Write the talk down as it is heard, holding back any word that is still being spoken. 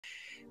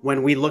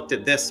when we looked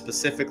at this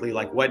specifically,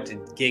 like what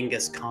did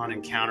Genghis Khan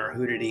encounter?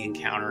 Who did he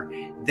encounter?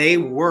 They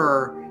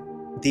were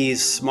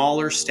these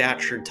smaller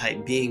statured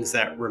type beings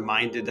that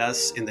reminded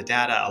us in the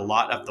data a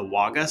lot of the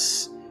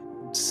Wagas.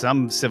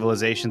 Some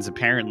civilizations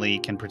apparently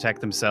can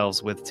protect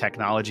themselves with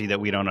technology that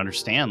we don't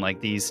understand, like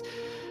these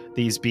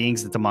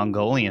beings that the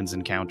Mongolians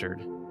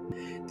encountered.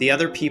 The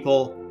other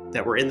people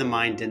that were in the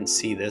mine didn't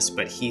see this,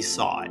 but he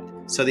saw it.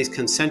 So these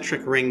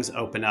concentric rings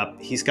open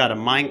up. He's got a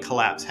mine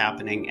collapse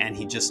happening, and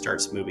he just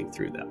starts moving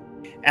through them.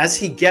 As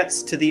he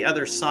gets to the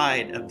other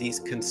side of these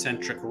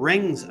concentric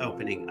rings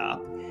opening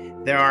up,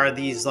 there are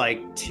these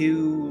like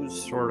two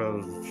sort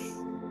of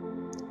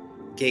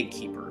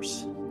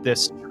gatekeepers.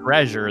 This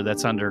treasure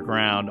that's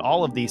underground,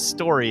 all of these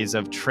stories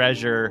of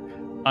treasure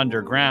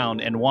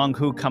underground, and Wang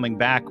Hu coming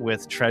back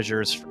with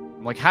treasures.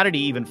 Like, how did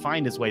he even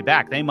find his way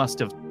back? They must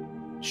have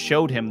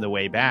showed him the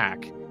way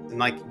back. And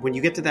like when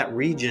you get to that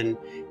region,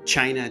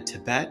 China,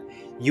 Tibet,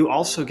 you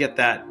also get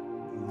that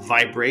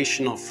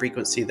vibrational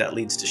frequency that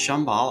leads to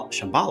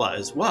Shambhala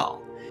as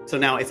well. So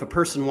now if a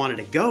person wanted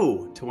to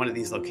go to one of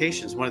these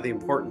locations, one of the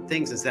important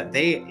things is that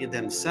they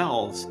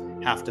themselves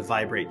have to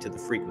vibrate to the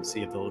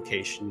frequency of the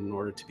location in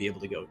order to be able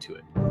to go to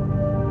it.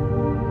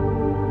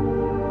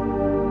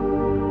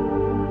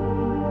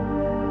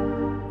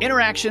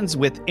 Interactions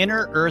with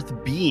inner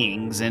Earth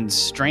beings and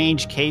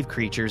strange cave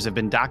creatures have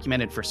been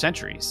documented for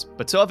centuries,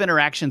 but so have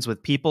interactions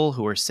with people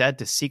who are said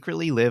to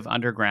secretly live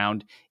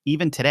underground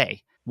even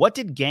today. What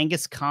did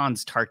Genghis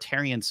Khan's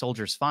Tartarian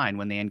soldiers find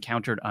when they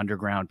encountered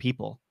underground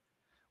people?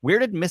 Where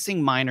did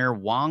missing miner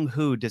Wang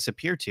Hu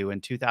disappear to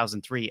in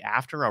 2003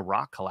 after a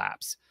rock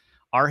collapse?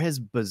 Are his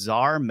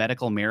bizarre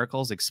medical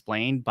miracles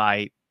explained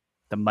by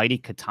the mighty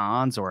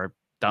Ktons or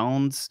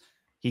Ktons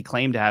he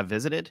claimed to have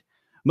visited?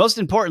 Most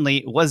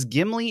importantly, was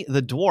Gimli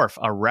the dwarf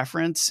a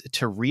reference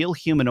to real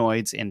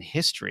humanoids in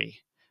history?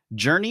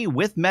 Journey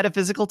with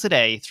Metaphysical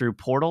today through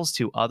portals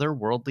to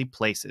otherworldly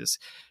places.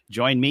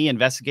 Join me,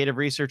 investigative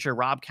researcher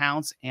Rob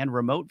Counts, and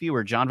remote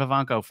viewer John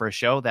Vivanco for a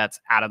show that's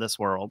out of this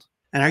world.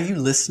 And are you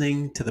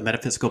listening to the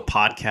Metaphysical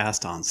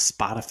podcast on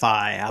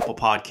Spotify, Apple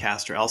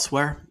Podcast, or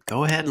elsewhere?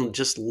 Go ahead and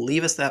just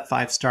leave us that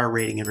 5-star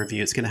rating and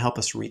review. It's going to help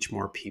us reach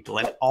more people.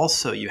 And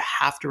also, you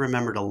have to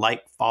remember to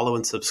like, follow,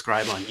 and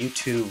subscribe on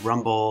YouTube,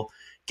 Rumble,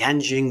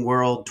 Ganjing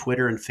World,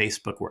 Twitter, and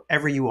Facebook,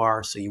 wherever you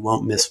are, so you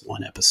won't miss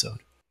one episode.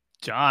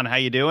 John, how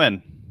you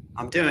doing?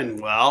 I'm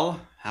doing well.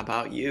 How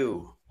about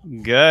you?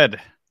 Good.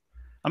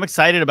 I'm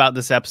excited about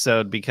this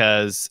episode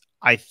because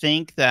I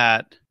think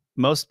that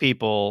most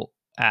people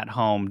at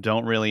home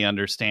don't really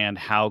understand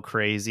how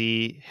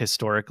crazy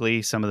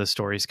historically some of the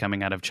stories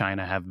coming out of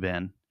China have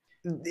been.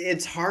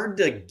 It's hard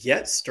to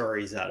get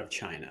stories out of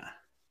China.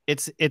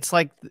 It's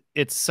like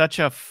it's such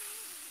a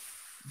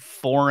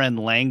foreign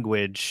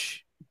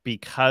language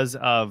because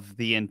of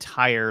the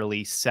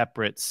entirely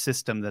separate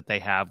system that they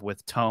have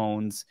with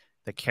tones,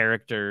 the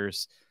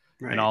characters,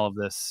 right, and all of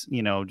this.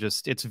 You know,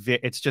 just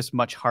it's just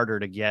much harder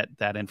to get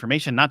that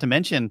information. Not to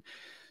mention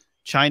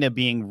China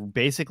being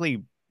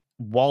basically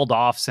walled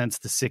off since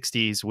the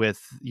 60s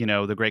with, you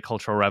know, the Great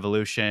Cultural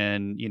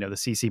Revolution, you know, the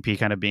CCP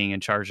kind of being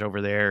in charge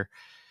over there.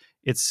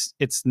 It's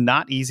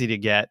not easy to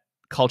get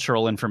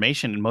cultural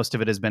information, and most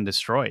of it has been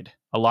destroyed.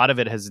 A lot of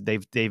it has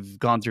they've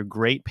gone through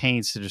great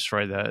pains to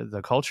destroy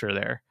the culture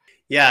there.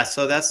 Yeah,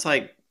 so that's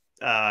like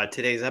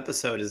today's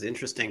episode is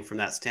interesting from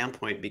that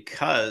standpoint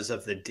because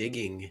of the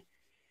digging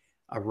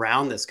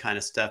around this kind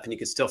of stuff, and you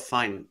can still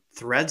find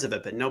threads of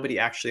it, but nobody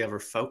actually ever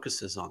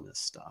focuses on this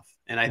stuff.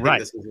 And I think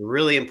this is a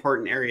really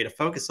important area to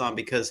focus on,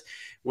 because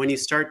when you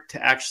start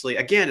to actually,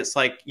 again, it's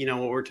like, you know,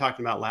 what we were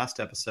talking about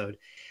last episode,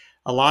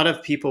 a lot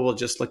of people will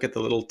just look at the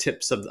little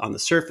tips on the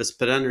surface,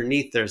 but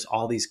underneath there's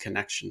all these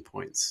connection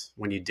points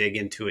when you dig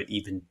into it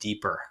even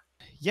deeper.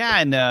 Yeah,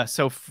 and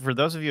so for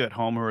those of you at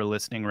home who are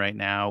listening right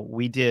now,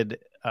 we did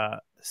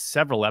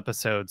several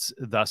episodes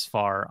thus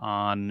far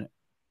on,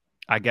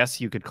 I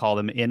guess you could call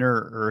them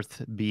inner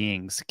Earth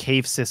beings,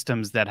 cave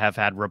systems that have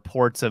had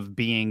reports of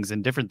beings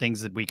and different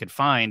things that we could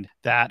find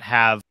that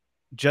have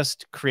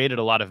just created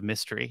a lot of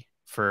mystery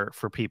for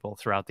people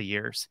throughout the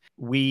years.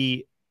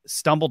 We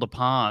stumbled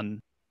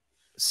upon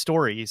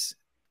stories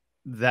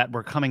that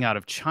were coming out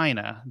of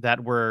China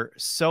that were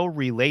so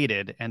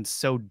related and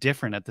so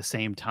different at the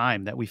same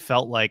time that we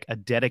felt like a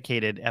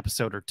dedicated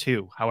episode or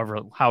two,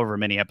 however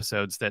many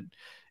episodes that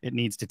it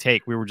needs to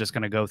take. We were just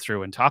going to go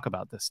through and talk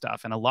about this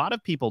stuff. And a lot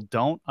of people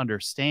don't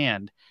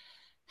understand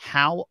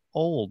how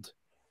old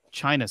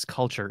China's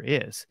culture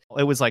is.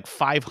 It was like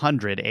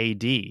 500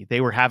 AD.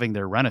 They were having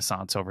their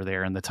renaissance over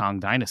there in the Tang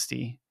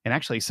Dynasty. And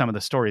actually some of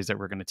the stories that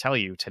we're going to tell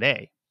you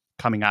today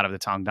coming out of the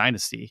Tang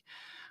Dynasty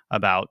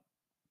about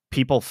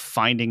people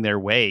finding their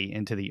way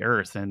into the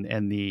earth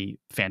and the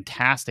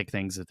fantastic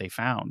things that they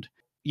found.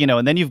 You know,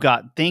 and then you've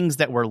got things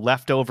that were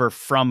left over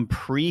from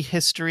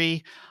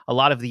prehistory. A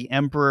lot of the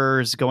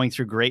emperors going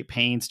through great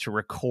pains to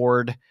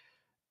record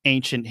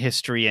ancient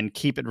history and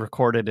keep it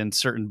recorded in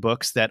certain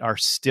books that are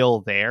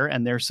still there.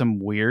 And there's some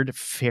weird,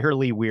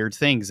 fairly weird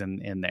things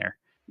in there.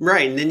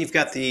 Right. And then you've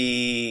got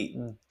the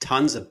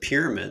tons of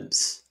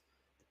pyramids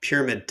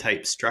pyramid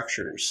type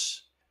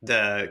structures.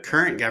 The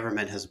current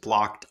government has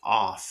blocked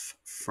off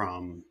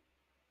from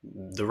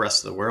the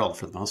rest of the world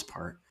for the most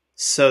part.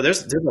 So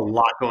there's a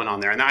lot going on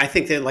there, and I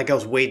think that like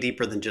goes way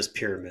deeper than just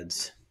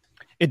pyramids.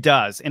 It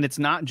does, and it's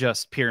not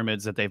just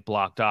pyramids that they've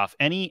blocked off.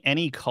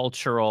 Any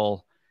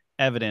cultural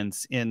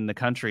evidence in the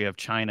country of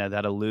China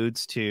that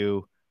alludes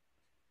to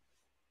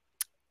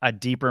a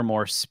deeper,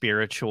 more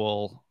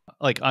spiritual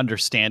like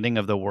understanding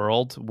of the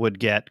world would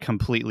get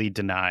completely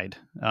denied.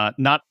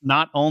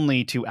 Not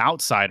only to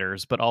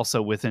outsiders, but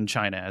also within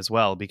China as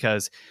well,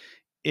 because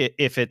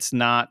if it's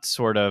not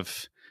sort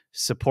of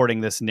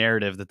supporting this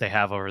narrative that they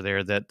have over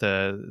there, that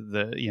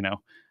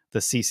the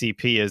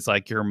CCP is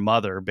like your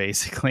mother,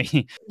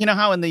 basically. You know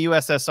how in the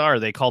USSR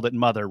they called it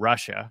Mother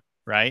Russia,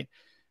 right?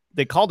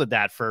 They called it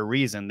that for a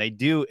reason. They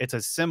do. It's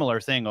a similar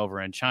thing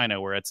over in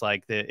China where it's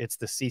like it's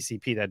the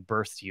CCP that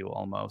birthed you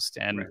almost,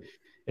 and right.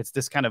 It's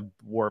this kind of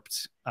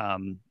warped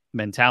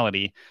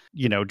mentality.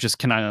 Just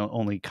can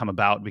only come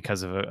about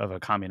because of a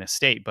communist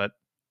state. But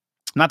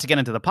not to get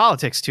into the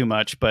politics too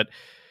much, but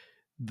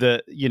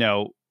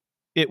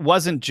it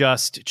wasn't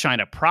just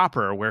China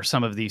proper where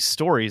some of these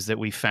stories that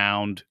we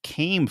found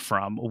came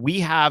from. We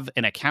have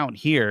an account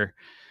here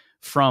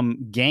from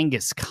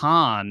Genghis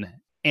Khan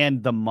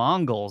and the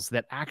Mongols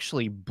that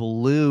actually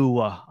blew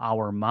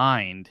our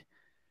mind.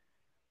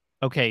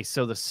 Okay,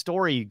 so the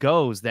story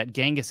goes that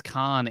Genghis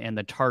Khan and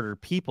the Tartar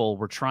people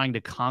were trying to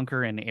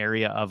conquer an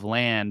area of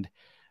land,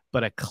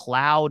 but a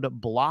cloud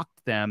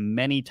blocked them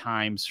many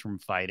times from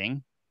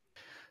fighting.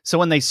 So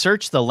when they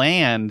searched the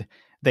land,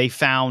 they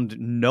found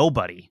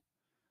nobody.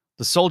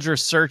 The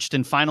soldiers searched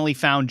and finally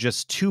found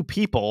just 2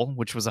 people,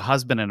 which was a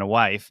husband and a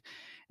wife.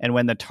 And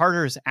when the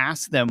Tartars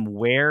asked them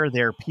where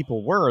their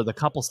people were, the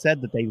couple said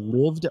that they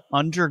lived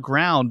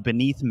underground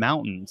beneath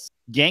mountains.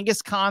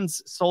 Genghis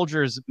Khan's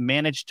soldiers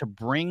managed to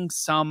bring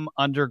some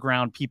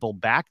underground people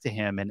back to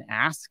him and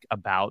ask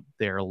about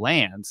their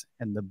lands.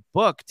 And the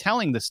book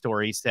telling the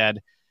story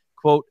said,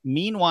 quote,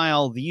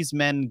 "Meanwhile, these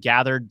men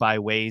gathered by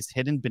ways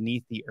hidden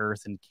beneath the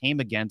earth and came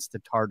against the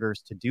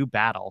Tartars to do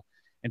battle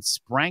and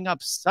sprang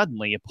up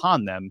suddenly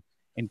upon them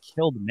and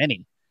killed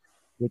many,"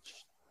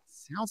 which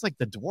sounds like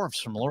the dwarfs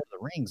from Lord of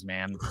the Rings,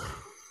 man.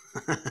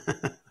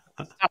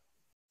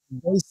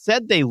 They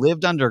said they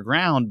lived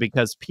underground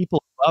because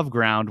people above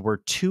ground were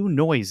too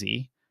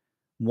noisy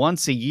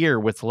once a year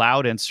with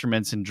loud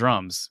instruments and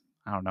drums.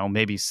 I don't know,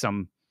 maybe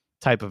some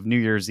type of New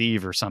Year's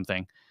Eve or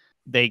something.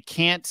 They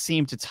can't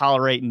seem to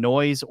tolerate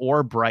noise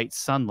or bright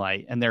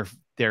sunlight, and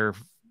their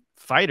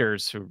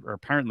fighters, who are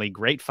apparently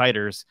great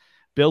fighters,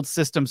 build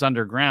systems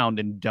underground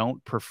and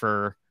don't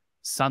prefer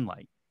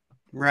sunlight.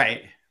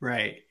 Right.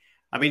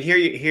 I mean, here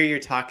you're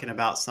talking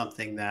about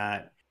something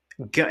that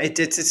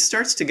it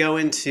starts to go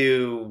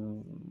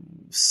into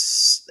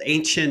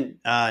ancient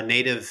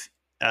Native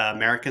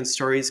American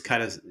stories,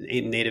 kind of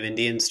Native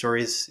Indian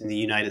stories in the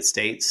United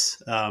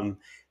States.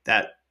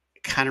 That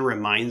kind of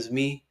reminds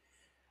me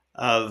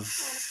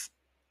of,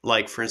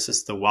 like, for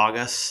instance, the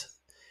Wagas.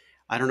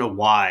 I don't know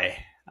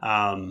why.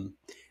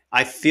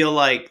 I feel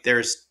like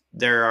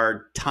there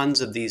are tons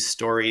of these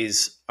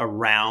stories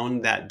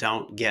around that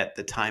don't get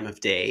the time of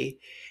day,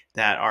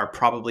 that are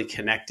probably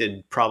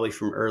connected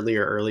from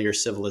earlier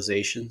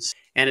civilizations,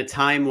 and a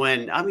time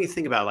when, I mean,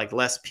 think about like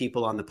less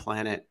people on the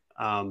planet.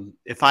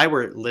 If I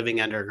were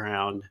living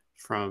underground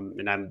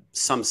and I'm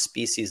some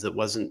species that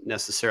wasn't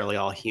necessarily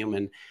all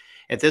human,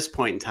 at this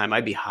point in time,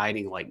 I'd be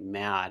hiding like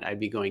mad. I'd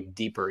be going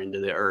deeper into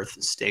the earth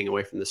and staying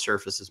away from the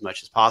surface as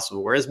much as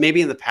possible. Whereas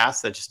maybe in the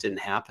past that just didn't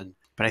happen.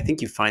 But I think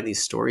you find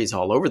these stories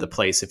all over the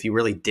place. If you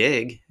really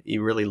dig,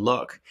 you really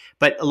look.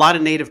 But a lot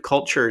of native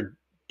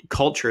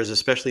cultures,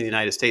 especially in the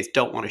United States,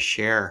 don't want to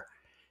share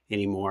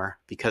anymore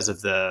because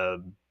of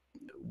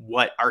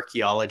what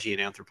archaeology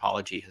and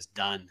anthropology has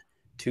done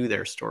to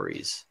their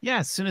stories. Yeah,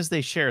 as soon as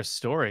they share a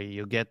story,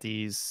 you'll get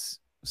these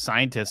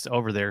scientists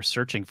over there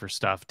searching for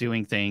stuff,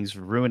 doing things,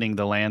 ruining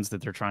the lands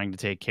that they're trying to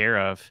take care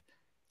of.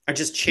 Are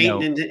just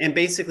changing and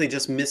basically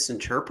just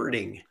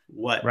misinterpreting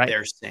what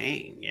they're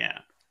saying. Yeah.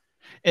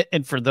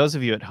 And for those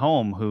of you at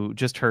home who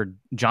just heard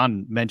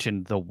John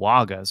mention the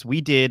Wagas, we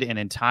did an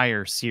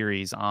entire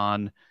series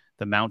on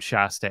the Mount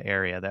Shasta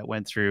area that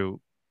went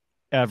through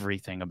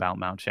everything about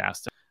Mount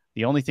Shasta.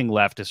 The only thing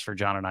left is for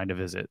John and I to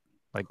visit.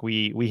 Like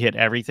we hit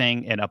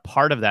everything, and a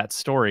part of that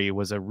story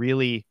was a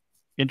really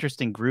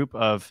interesting group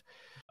of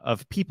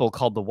people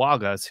called the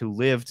Wagas who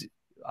lived,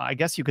 I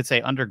guess you could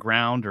say,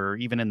 underground or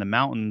even in the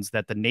mountains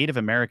that the Native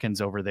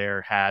Americans over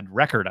there had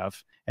record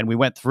of. And we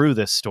went through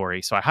this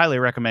story. So I highly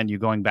recommend you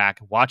going back,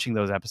 watching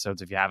those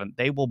episodes if you haven't.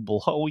 They will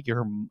blow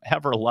your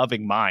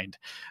ever-loving mind.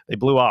 They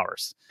blew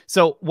ours.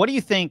 So what do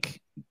you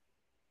think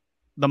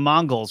the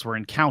Mongols were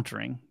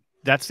encountering?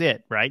 That's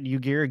it, right?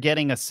 You're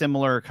getting a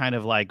similar kind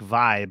of like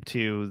vibe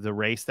to the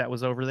race that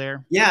was over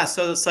there? Yeah,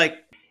 so it's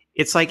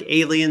like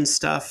alien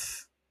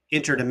stuff,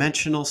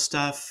 interdimensional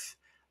stuff.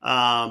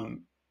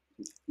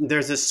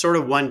 There's this sort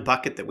of one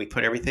bucket that we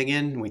put everything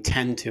in. We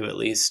tend to, at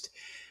least,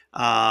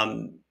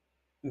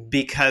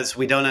 because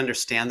we don't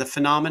understand the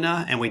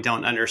phenomena and we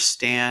don't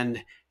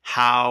understand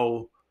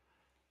how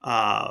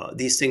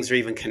these things are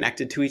even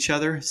connected to each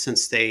other,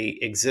 since they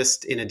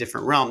exist in a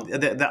different realm.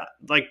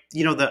 Like,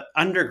 you know, the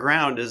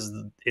underground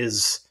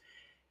is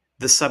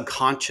the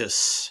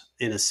subconscious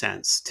in a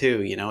sense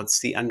too. You know, it's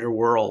the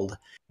underworld.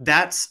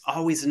 That's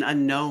always an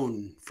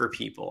unknown for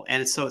people,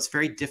 and so it's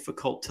very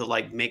difficult to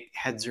like make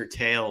heads or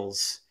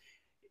tails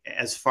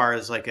as far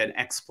as like an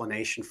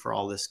explanation for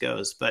all this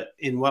goes. But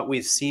in what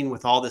we've seen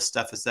with all this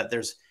stuff is that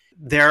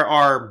there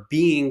are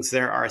beings,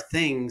 there are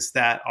things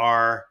that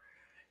are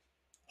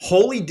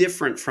wholly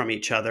different from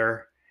each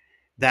other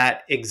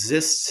that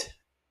exist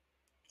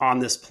on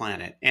this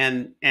planet.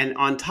 And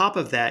on top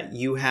of that,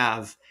 you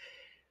have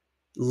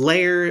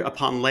layer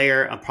upon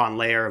layer upon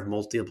layer of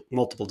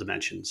multiple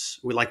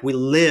dimensions. We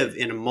live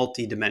in a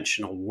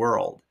multi-dimensional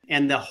world.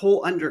 And the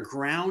whole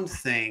underground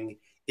thing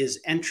is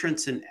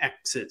entrance and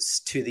exits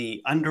to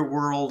the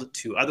underworld,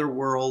 to other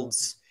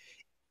worlds.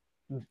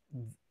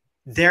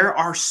 There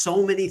are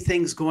so many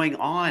things going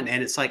on,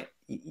 and it's like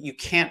you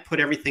can't put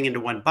everything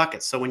into one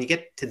bucket. So when you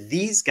get to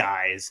these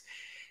guys,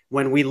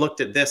 when we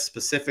looked at this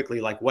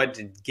specifically, like what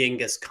did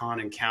Genghis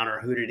Khan encounter?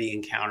 Who did he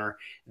encounter?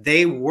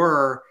 They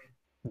were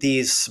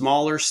these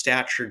smaller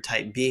statured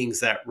type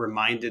beings that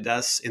reminded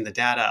us in the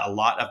data a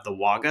lot of the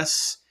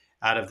Wagas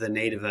out of the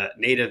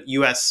native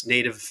U.S.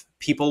 native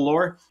people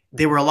lore.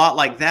 They were a lot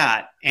like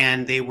that,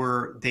 and they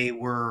were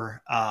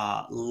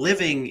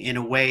living in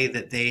a way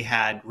that they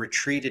had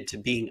retreated to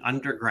being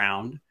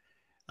underground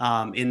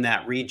in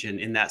that region,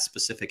 in that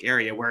specific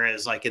area.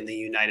 Whereas like in the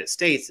United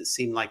States, it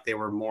seemed like they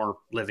were more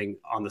living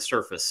on the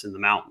surface in the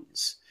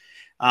mountains.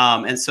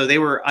 And so they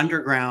were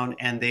underground,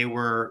 and they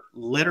were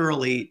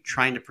literally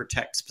trying to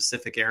protect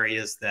specific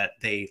areas that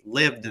they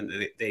lived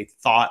and they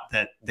thought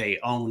that they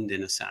owned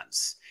in a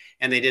sense.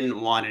 And they didn't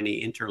want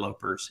any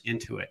interlopers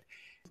into it.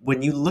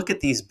 When you look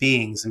at these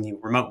beings and you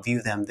remote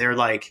view them, they're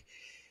like,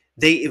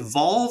 they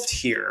evolved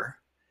here.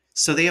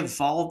 So they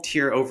evolved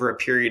here over a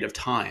period of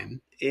time,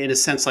 in a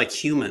sense, like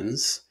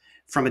humans,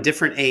 from a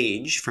different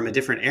age, from a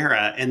different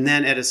era. And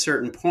then at a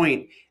certain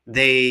point,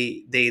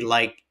 they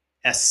like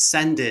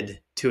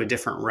ascended to a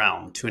different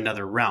realm, to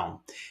another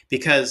realm,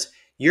 because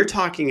you're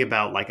talking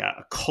about like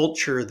a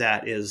culture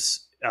that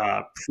is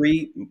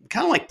pre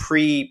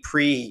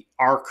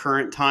our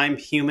current time,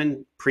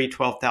 human, pre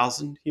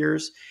 12,000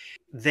 years.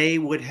 They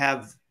would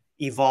have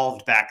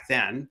evolved back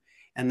then.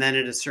 And then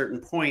at a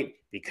certain point,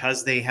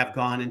 because they have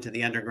gone into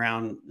the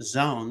underground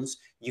zones,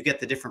 you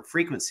get the different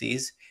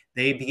frequencies.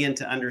 They begin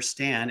to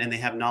understand, and they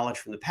have knowledge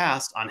from the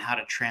past on how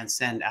to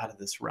transcend out of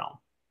this realm.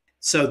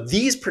 So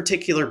these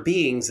particular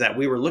beings that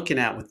we were looking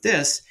at with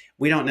this,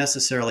 we don't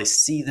necessarily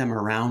see them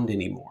around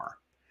anymore.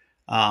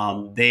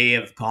 They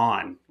have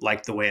gone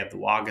like the way of the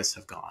Wagas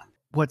have gone.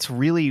 What's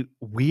really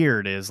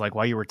weird is, like,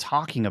 while you were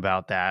talking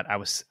about that, I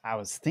was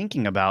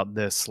thinking about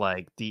this,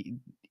 like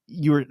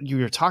you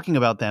were talking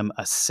about them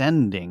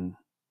ascending,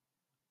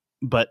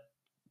 but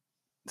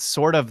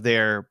sort of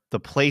the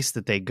place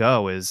that they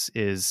go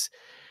is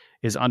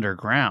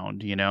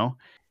underground, you know,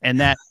 and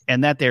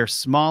that they're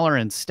smaller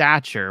in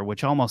stature,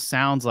 which almost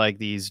sounds like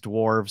these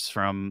dwarves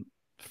from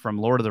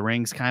Lord of the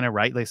Rings, kind of,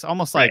 right? It's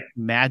almost like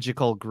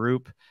magical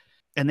group.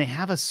 And they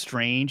have a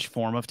strange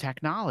form of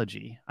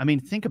technology. I mean,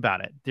 think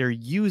about it. They're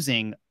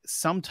using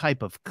some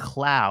type of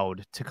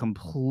cloud to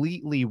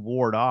completely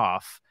ward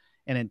off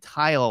an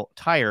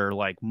entire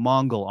like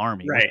Mongol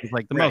army, which is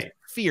like the most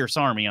fierce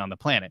army on the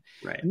planet.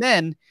 And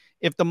then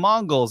if the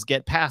Mongols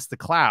get past the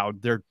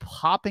cloud, they're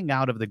popping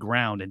out of the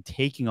ground and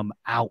taking them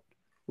out.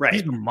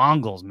 These are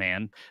Mongols,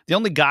 man. The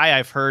only guy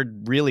I've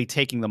heard really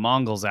taking the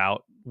Mongols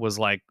out was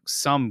like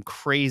some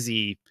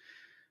crazy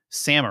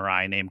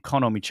samurai named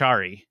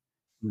Konomichari.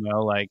 You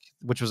know, like,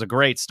 which was a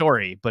great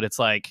story, but it's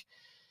like,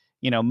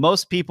 you know,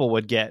 most people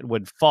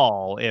would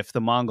fall if the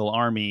Mongol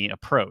army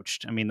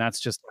approached. I mean, that's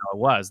just how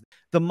it was.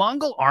 The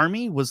Mongol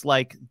army was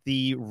like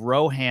the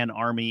Rohan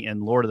army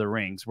in Lord of the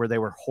Rings, where they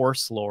were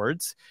horse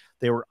lords.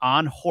 They were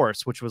on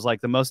horse, which was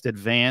like the most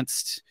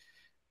advanced,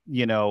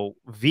 you know,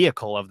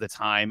 vehicle of the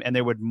time, and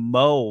they would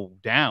mow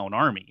down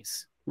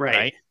armies.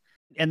 Right.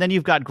 And then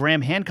you've got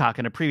Graham Hancock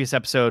in a previous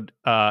episode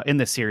in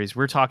this series.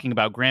 We're talking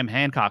about Graham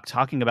Hancock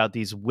talking about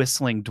these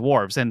whistling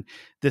dwarves and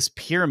this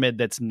pyramid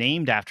that's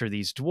named after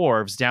these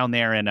dwarves down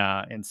there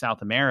in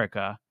South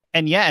America.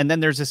 And yeah, and then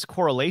there's this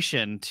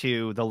correlation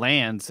to the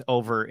lands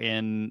over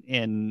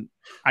in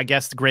I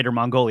guess the Greater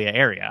Mongolia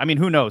area. I mean,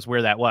 who knows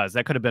where that was?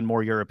 That could have been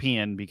more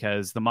European,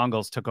 because the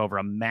Mongols took over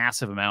a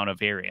massive amount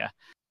of area.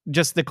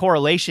 Just the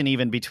correlation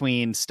even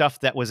between stuff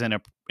that was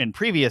in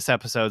previous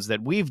episodes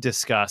that we've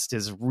discussed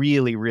is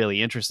really,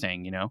 really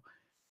interesting. You know,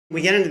 we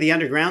get into the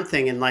underground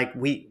thing, and like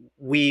we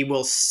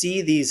will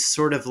see these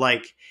sort of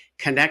like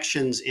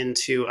connections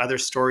into other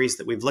stories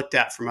that we've looked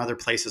at from other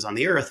places on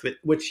the earth,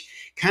 which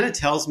kind of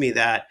tells me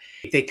that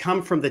they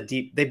come from the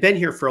deep. They've been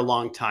here for a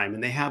long time,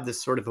 and they have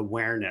this sort of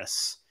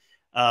awareness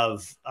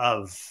of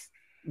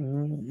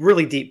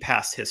really deep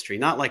past history,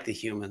 not like the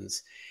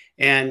humans.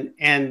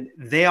 And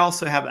they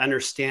also have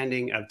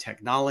understanding of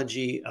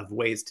technology, of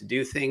ways to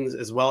do things,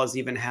 as well as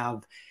even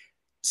have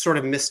sort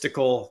of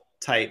mystical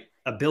type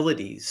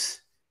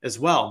abilities as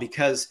well.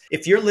 Because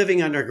if you're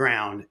living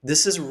underground,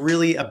 this is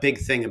really a big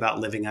thing about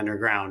living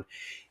underground,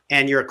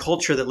 and you're a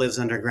culture that lives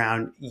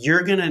underground,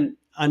 you're going to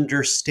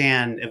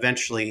understand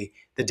eventually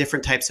the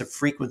different types of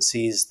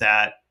frequencies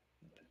that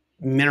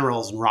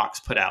minerals and rocks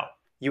put out.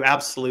 You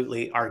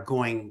absolutely are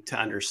going to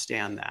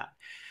understand that.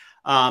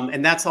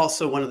 And that's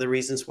also one of the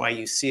reasons why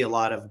you see a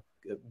lot of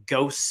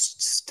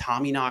ghosts,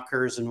 Tommy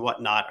knockers, and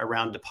whatnot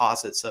around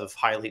deposits of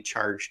highly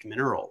charged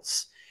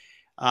minerals,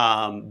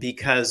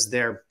 because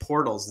they're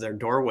portals, they're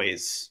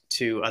doorways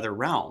to other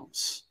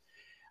realms.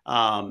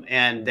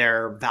 And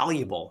they're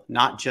valuable,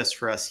 not just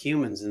for us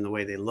humans in the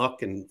way they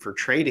look and for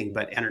trading,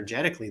 but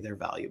energetically they're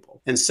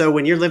valuable. And so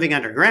when you're living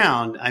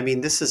underground, I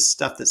mean, this is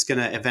stuff that's going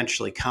to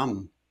eventually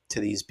come to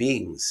these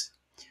beings.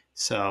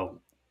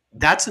 So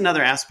that's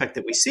another aspect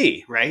that we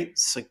see, right?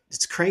 It's like,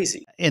 it's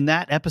crazy. In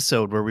that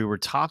episode where we were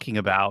talking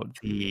about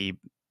the,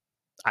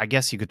 I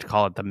guess you could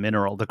call it the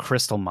mineral, the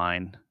crystal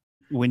mine,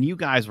 when you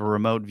guys were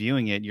remote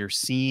viewing it, you're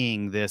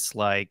seeing this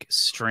like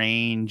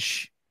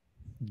strange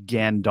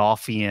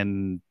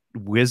Gandalfian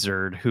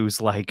wizard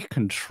who's like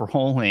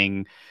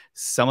controlling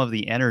some of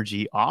the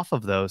energy off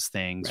of those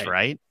things,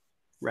 right?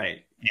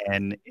 Right.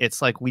 And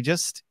it's like we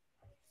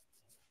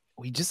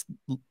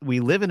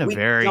live in a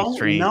very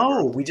strange.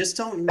 We just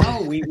don't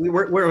know.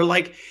 We're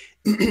like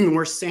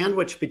we're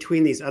sandwiched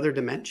between these other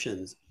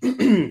dimensions.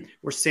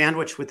 We're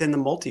sandwiched within the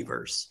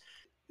multiverse.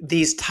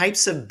 These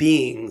types of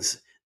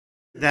beings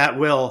that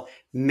will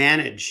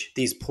manage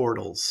these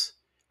portals,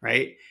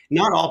 right?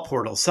 Not all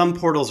portals. Some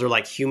portals are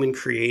like human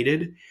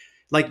created.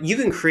 Like you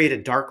can create a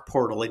dark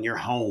portal in your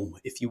home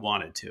if you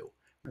wanted to,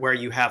 where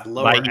you have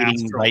lower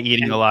by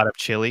eating a lot of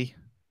chili.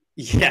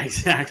 Yeah,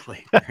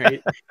 exactly.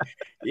 Right.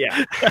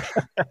 Yeah.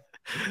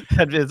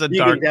 That is a you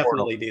dark can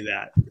definitely portal. do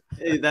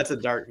that. That's a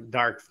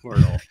dark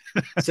portal.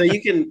 So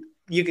you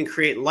can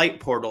create light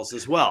portals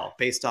as well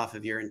based off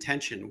of your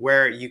intention,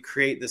 where you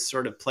create this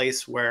sort of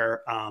place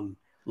where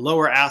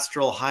lower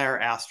astral, higher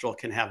astral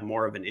can have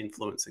more of an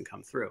influence and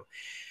come through.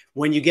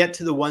 When you get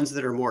to the ones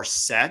that are more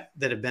set,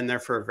 that have been there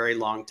for a very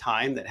long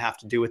time, that have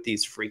to do with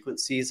these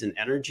frequencies and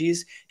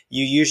energies,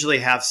 you usually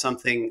have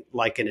something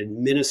like an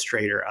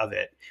administrator of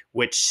it,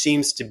 which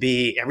seems to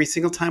be every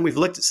single time we've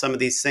looked at some of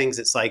these things,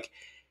 it's like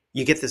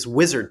you get this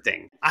wizard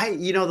thing.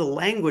 The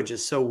language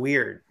is so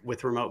weird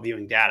with remote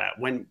viewing data.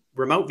 When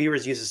remote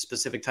viewers use a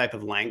specific type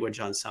of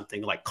language on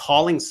something, like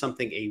calling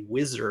something a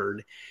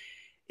wizard,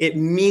 it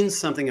means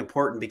something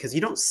important because you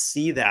don't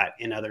see that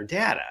in other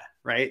data,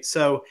 right?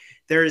 So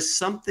there is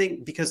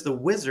something, because the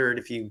wizard,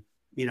 if you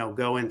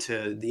go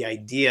into the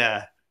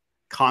idea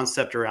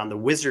concept around the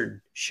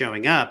wizard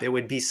showing up, it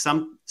would be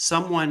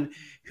someone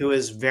who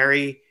is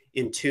very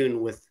in tune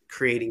with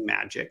creating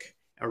magic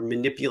or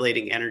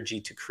manipulating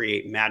energy to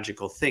create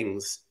magical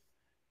things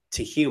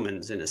to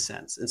humans in a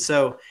sense. And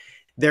so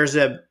there's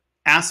a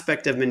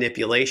aspect of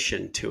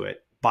manipulation to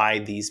it by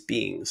these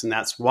beings, and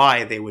that's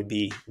why they would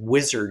be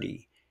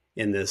wizardy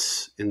in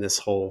this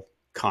whole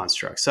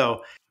construct.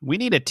 So we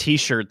need a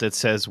t-shirt that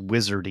says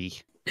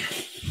wizardy.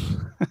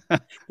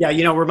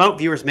 Yeah, remote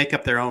viewers make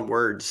up their own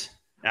words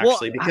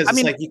actually, because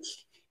it's like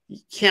you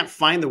can't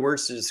find the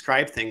words to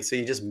describe things, so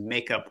you just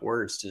make up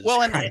words to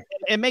describe. Well, and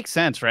it makes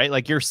sense, right?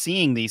 Like you're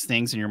seeing these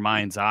things in your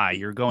mind's eye,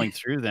 you're going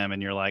through them,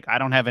 and you're like, I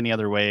don't have any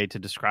other way to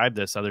describe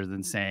this other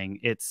than saying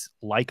it's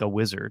like a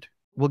wizard.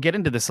 We'll get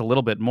into this a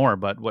little bit more,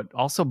 but what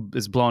also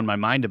is blowing my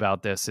mind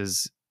about this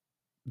is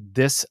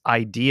this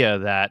idea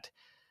that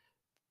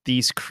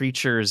these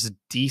creatures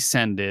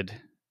descended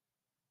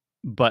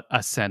but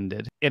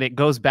ascended. And it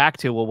goes back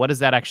to, well, what does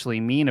that actually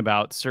mean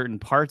about certain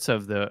parts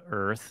of the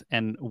earth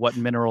and what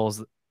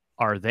minerals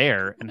are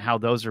there and how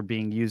those are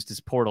being used as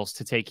portals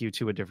to take you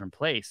to a different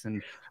place.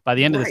 And by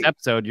the end of this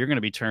episode, you're going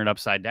to be turned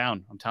upside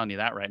down. I'm telling you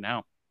that right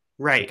now.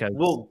 Right. Because...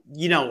 Well,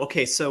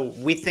 okay, so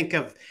we think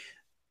of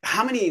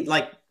how many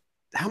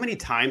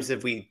times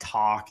have we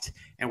talked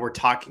and we're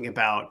talking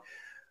about,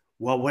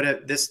 well,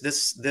 what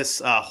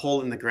this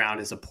hole in the ground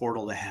is a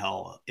portal to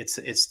hell. It's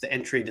the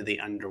entry to the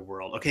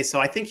underworld. Okay, so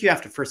I think you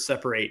have to first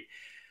separate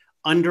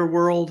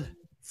underworld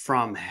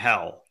from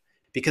hell,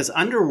 because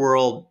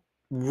underworld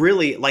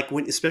really,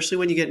 especially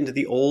when you get into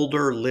the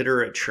older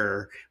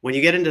literature, when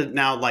you get into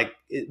now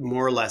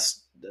more or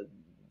less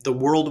the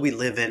world we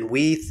live in,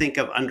 we think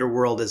of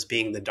underworld as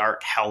being the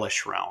dark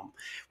hellish realm,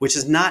 which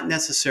is not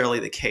necessarily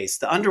the case.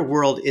 The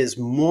underworld is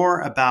more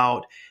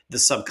about the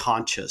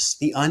subconscious,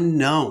 the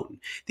unknown.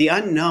 The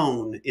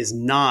unknown is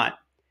not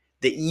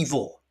the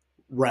evil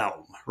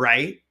realm,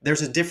 right?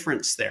 There's a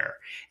difference there.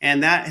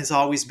 And that has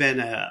always been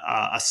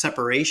a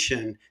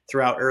separation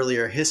throughout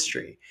earlier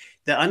history.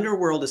 The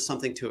underworld is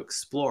something to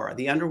explore.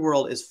 The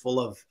underworld is full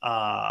of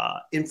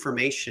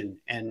information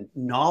and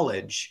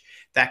knowledge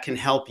that can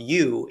help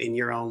you in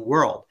your own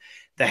world.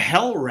 The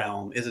hell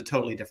realm is a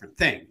totally different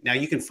thing. Now,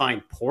 you can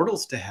find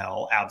portals to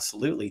hell,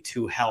 absolutely,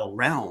 to hell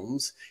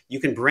realms.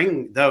 You can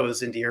bring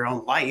those into your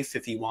own life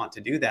if you want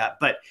to do that.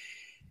 But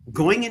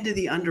going into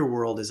the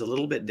underworld is a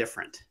little bit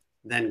different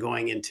than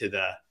going into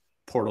the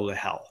portal to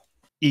hell.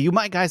 You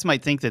guys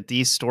might think that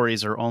these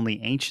stories are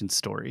only ancient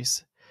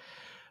stories,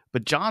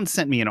 but John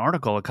sent me an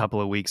article a couple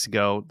of weeks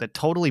ago that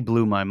totally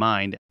blew my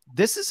mind.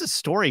 This is a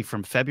story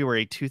from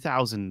February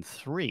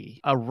 2003.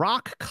 A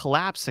rock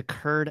collapse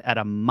occurred at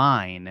a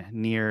mine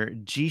near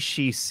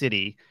Jishi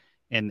City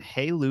in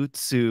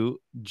Heilutsu,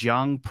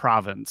 Jiang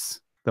Province.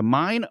 The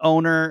mine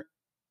owner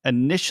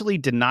initially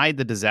denied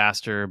the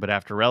disaster, but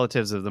after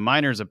relatives of the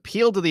miners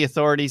appealed to the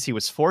authorities, he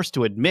was forced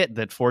to admit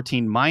that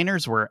 14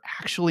 miners were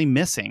actually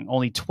missing.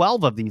 Only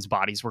 12 of these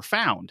bodies were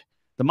found.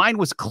 The mine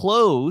was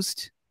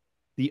closed.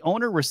 The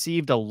owner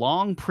received a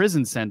long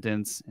prison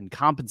sentence, and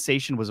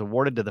compensation was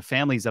awarded to the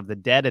families of the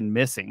dead and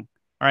missing.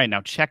 All right,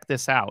 now check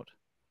this out.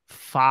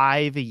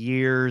 5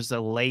 years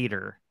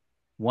later,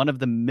 one of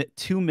the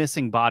two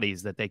missing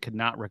bodies that they could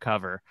not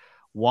recover,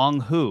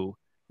 Wang Hu,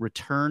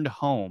 returned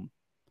home,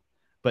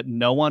 but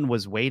no one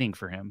was waiting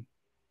for him.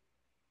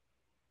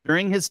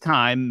 During his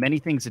time, many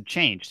things had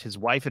changed. His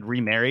wife had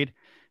remarried.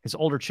 His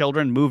older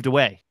children moved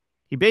away.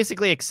 He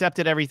basically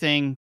accepted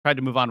everything, tried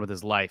to move on with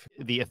his life.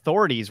 The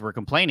authorities were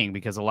complaining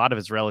because a lot of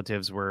his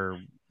relatives were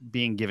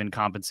being given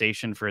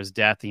compensation for his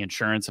death, the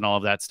insurance and all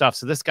of that stuff.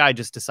 So this guy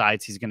just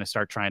decides he's going to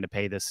start trying to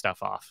pay this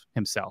stuff off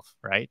himself,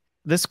 right?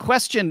 This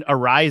question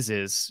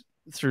arises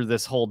through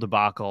this whole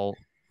debacle,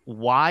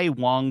 why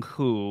Wang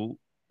Hu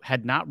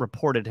had not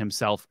reported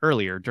himself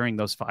earlier during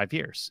those 5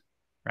 years,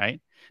 right?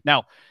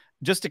 Now,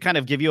 just to kind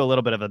of give you a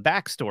little bit of a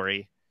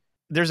backstory,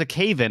 there's a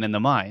cave-in the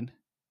mine.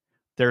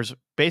 There's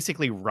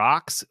basically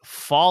rocks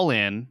fall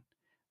in,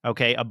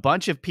 okay? A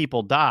bunch of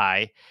people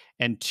die,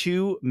 and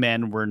 2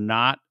 men were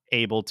not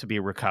able to be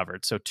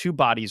recovered. So 2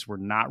 bodies were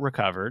not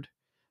recovered,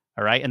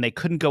 all right? And they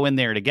couldn't go in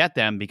there to get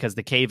them because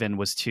the cave-in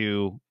was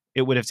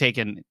it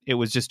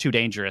was just too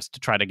dangerous to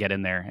try to get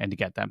in there and to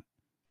get them.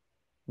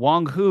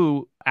 Wang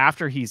Hu,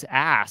 after he's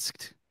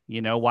asked,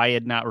 why he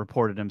had not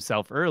reported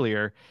himself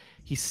earlier,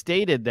 he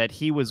stated that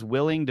he was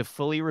willing to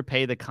fully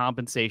repay the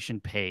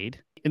compensation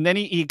paid. And then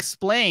he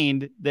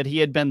explained that he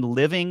had been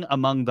living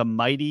among the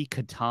mighty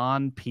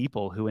Khton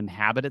people who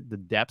inhabited the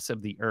depths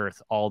of the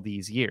earth all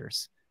these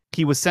years.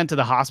 He was sent to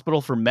the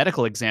hospital for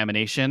medical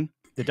examination.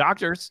 The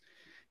doctors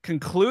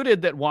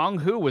concluded that Wang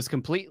Hu was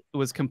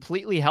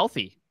completely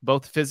healthy,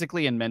 both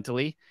physically and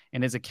mentally,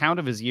 and his account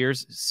of his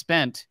years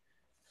spent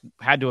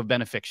had to have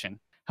been a fiction.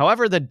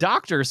 However, the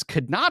doctors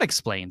could not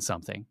explain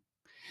something.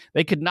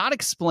 They could not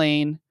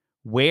explain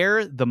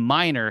where the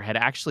miner had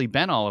actually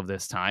been all of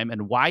this time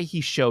and why he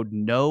showed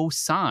no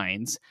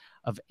signs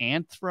of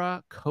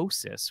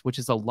anthracosis, which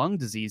is a lung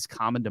disease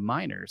common to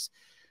miners.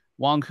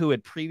 Wang Hu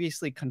had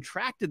previously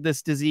contracted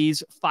this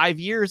disease 5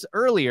 years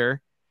earlier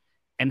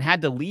and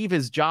had to leave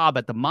his job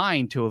at the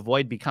mine to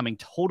avoid becoming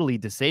totally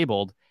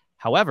disabled.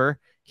 However,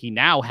 he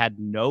now had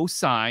no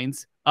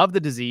signs of the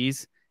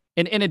disease.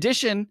 And in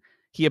addition,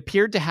 he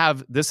appeared to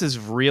have, this is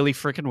really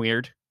freaking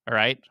weird, all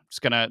right? I'm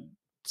just going to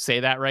say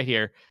that right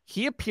here.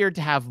 He appeared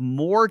to have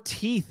more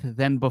teeth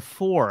than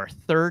before,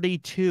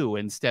 32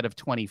 instead of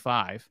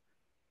 25.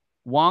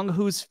 Wang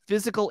Hu's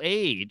physical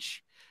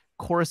age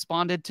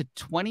corresponded to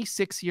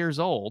 26 years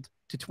old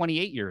to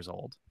 28 years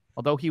old,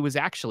 although he was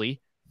actually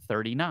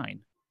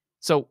 39.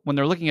 So when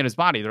they're looking at his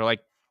body, they're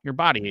like, your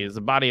body is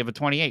the body of a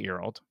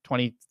 28-year-old,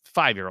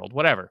 25-year-old,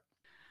 whatever.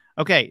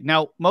 Okay,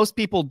 now most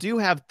people do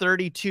have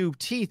 32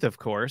 teeth, of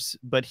course,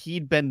 but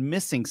he'd been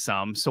missing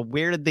some. So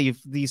where did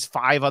these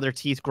 5 other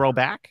teeth grow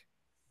back?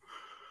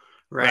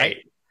 Right.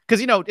 Because,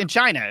 in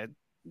China,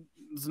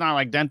 it's not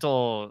like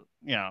dental,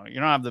 you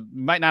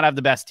might not have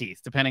the best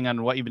teeth, depending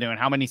on what you've been doing,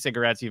 how many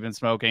cigarettes you've been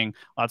smoking.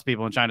 Lots of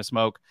people in China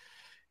smoke.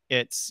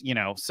 It's,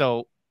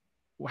 so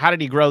how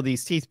did he grow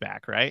these teeth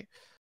back, right?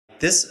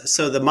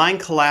 So the mine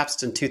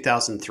collapsed in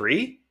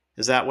 2003.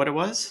 Is that what it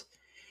was?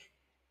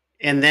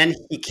 And then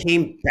he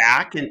came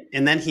back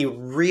and then he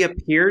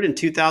reappeared in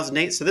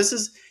 2008. So this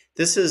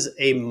is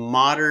a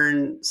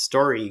modern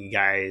story,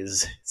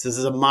 guys. This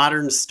is a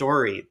modern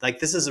story. Like,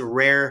 this is a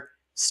rare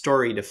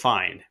story to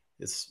find.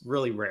 It's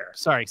really rare.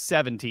 Sorry,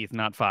 7 teeth,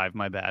 not 5.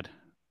 My bad.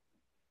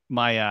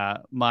 My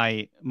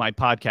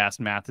podcast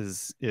math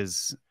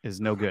is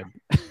no good.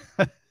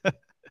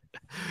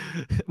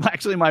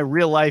 Actually, my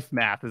real life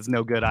math is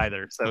no good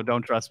either. So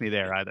don't trust me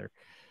there either.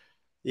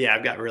 Yeah,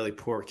 I've got really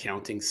poor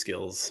counting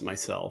skills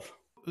myself.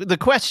 The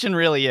question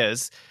really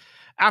is,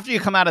 after you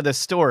come out of this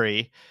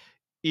story,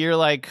 you're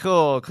like,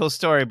 cool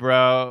story,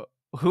 bro.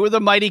 Who are the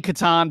mighty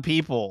Khton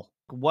people?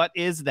 What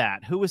is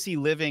that? Who was he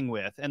living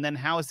with? And then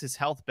how is his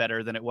health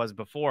better than it was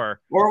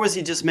before? Or was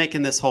he just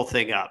making this whole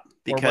thing up?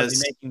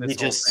 Because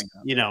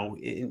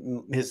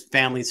his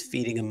family's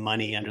feeding him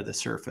money under the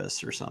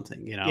surface or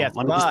something, Yes,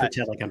 let me just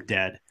pretend like I'm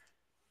dead.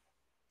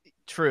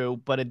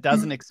 True, but it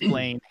doesn't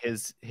explain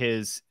his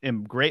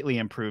greatly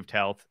improved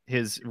health,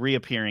 his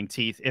reappearing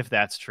teeth, if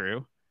that's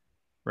true,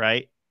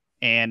 right?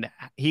 And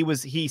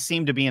he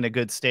seemed to be in a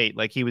good state.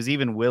 Like, he was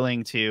even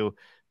willing to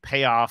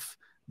pay off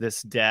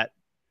this debt,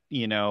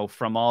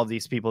 from all of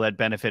these people that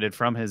benefited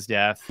from his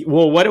death.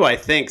 Well, what do I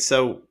think?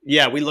 So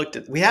yeah, we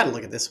had to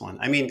look at this one.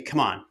 I mean, come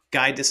on,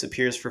 guy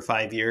disappears for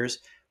 5 years.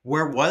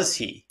 Where was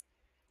he?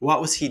 What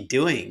was he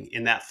doing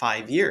in that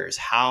 5 years?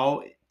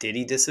 How did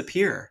he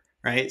disappear?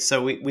 Right.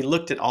 So we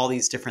looked at all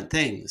these different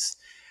things.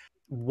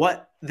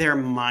 What they're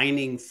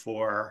mining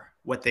for,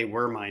 what they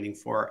were mining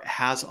for,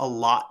 has a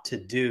lot to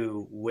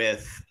do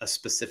with a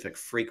specific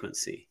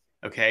frequency.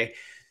 Okay.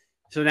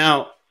 So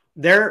now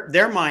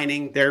they're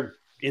mining, they're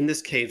in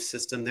this cave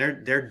system,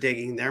 they're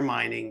digging, they're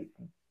mining.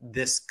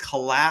 This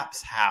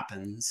collapse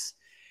happens.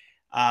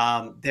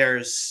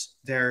 There's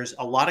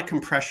a lot of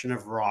compression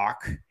of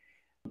rock.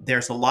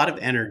 There's a lot of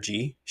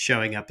energy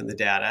showing up in the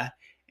data.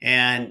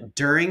 And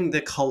during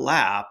the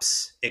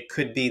collapse, it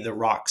could be the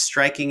rocks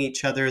striking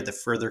each other, the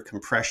further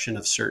compression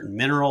of certain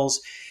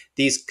minerals.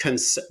 These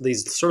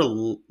sort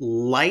of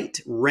light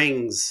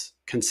rings,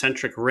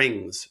 concentric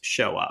rings,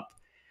 show up.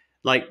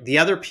 Like the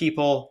other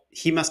people,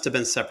 he must have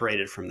been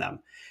separated from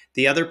them.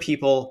 The other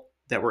people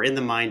that were in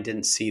the mine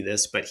didn't see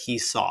this, but he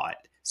saw it.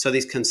 So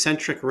these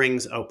concentric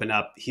rings open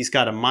up. He's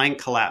got a mine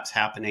collapse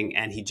happening,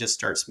 and he just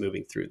starts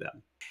moving through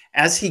them.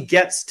 As he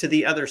gets to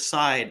the other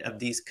side of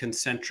these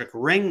concentric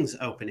rings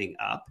opening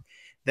up,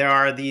 there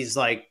are these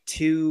like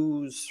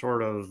two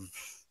sort of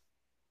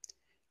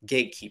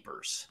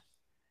gatekeepers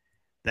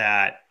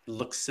that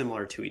look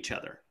similar to each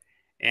other.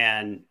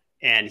 And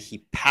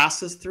he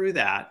passes through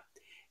that,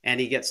 and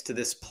he gets to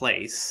this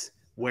place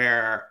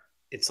where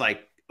it's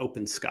like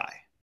open sky,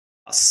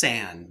 a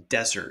sand,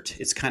 desert.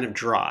 It's kind of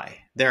dry.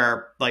 There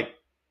are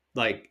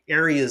like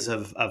areas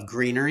of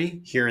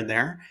greenery here and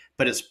there,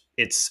 but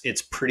it's a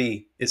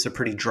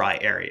pretty dry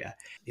area.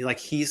 Like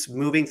he's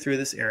moving through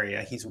this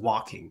area, he's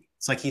walking.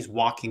 It's like he's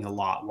walking a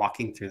lot,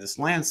 walking through this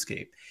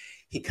landscape.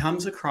 He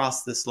comes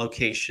across this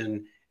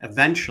location.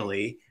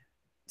 Eventually,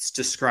 it's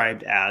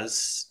described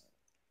as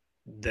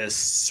this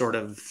sort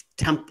of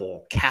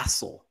temple,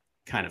 castle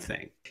kind of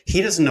thing.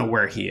 He doesn't know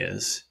where he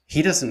is.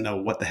 He doesn't know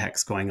what the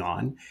heck's going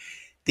on.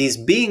 These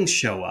beings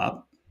show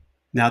up.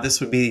 Now, this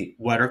would be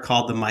what are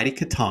called the mighty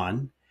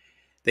Khton.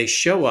 They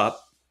show up.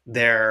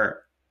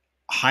 They're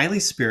highly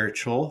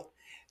spiritual.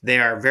 They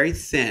are very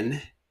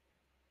thin.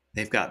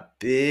 They've got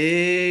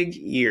big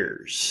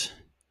ears.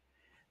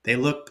 They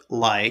look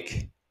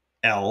like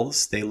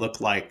elves. They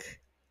look like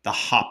the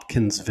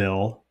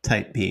Hopkinsville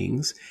type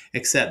beings,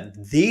 except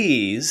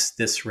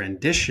this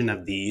rendition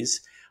of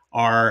these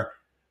are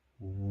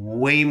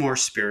way more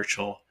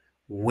spiritual,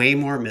 way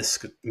more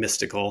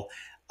mystical,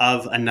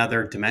 of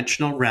another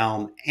dimensional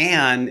realm,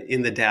 and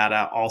in the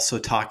data also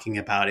talking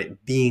about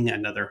it being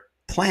another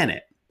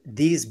planet.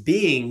 These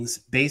beings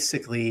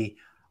basically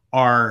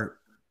are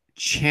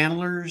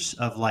channelers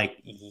of like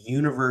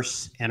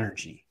universe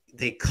energy.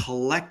 They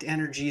collect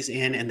energies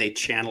in and they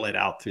channel it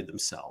out through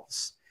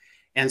themselves.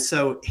 And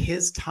so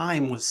his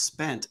time was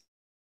spent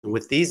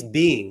with these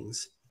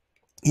beings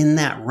in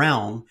that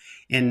realm,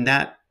 and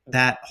that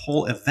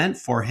whole event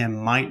for him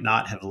might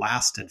not have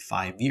lasted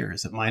 5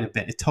 years. It might have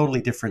been a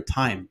totally different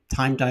time.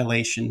 Time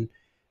dilation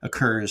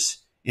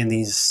occurs in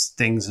these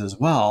things as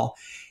well.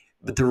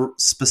 But the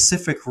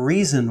specific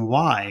reason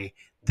why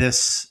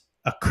this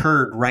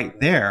occurred right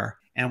there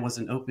and was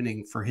an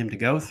opening for him to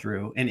go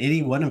through, and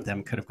any one of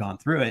them could have gone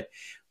through it,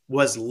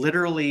 was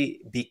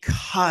literally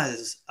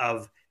because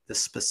of the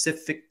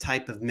specific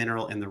type of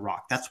mineral in the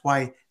rock. That's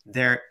why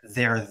they're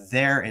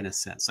there in a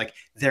sense. Like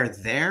they're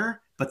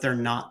there, but they're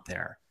not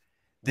there.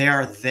 They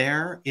are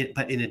there,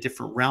 but in a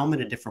different realm,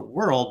 in a different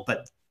world,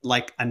 but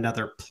like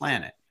another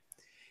planet.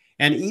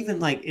 And even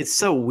like, it's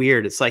so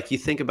weird. It's like, you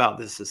think about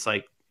this, it's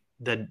like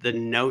the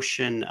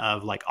notion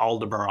of like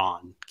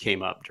Aldebaran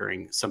came up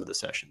during some of the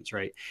sessions,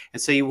 right?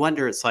 And so you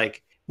wonder, it's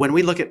like, when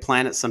we look at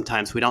planets,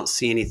 sometimes we don't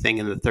see anything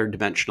in the third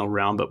dimensional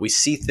realm, but we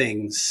see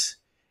things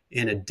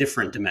in a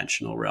different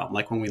dimensional realm.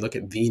 Like when we look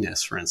at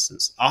Venus, for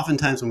instance,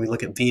 oftentimes when we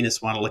look at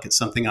Venus, want to look at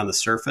something on the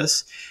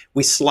surface,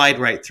 we slide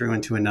right through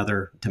into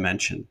another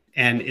dimension.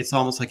 And it's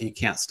almost like you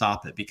can't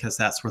stop it because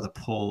that's where the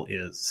pull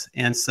is.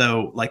 And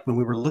so like when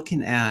we were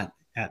looking at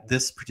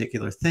this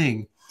particular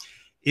thing,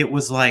 it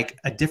was like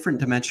a different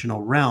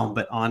dimensional realm,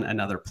 but on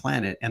another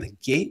planet. And the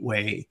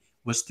gateway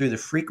was through the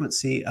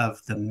frequency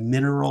of the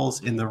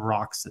minerals in the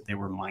rocks that they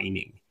were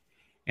mining.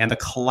 And the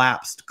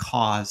collapse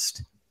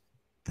caused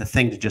the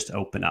thing to just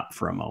open up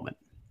for a moment.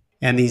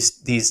 And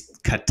these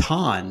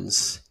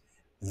Ktons,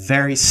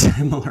 very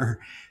similar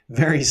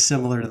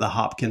to the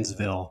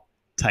Hopkinsville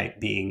type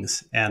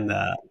beings and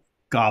the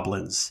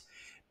goblins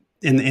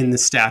in the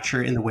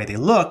stature, in the way they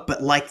look,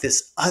 but like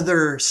this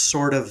other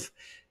sort of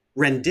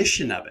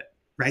rendition of it,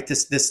 right?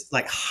 This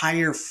like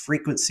higher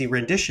frequency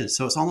rendition.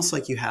 So it's almost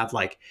like you have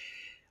like,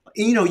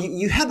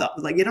 you have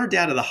like in our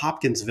data, the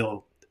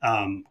Hopkinsville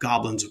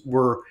goblins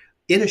were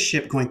in a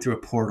ship going through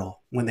a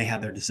portal when they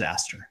had their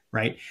disaster,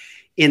 right?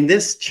 In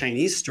this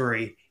Chinese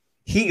story,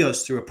 he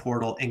goes through a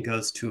portal and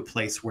goes to a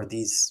place where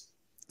these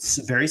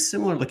very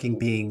similar looking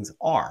beings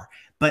are,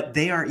 but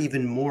they are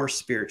even more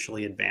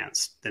spiritually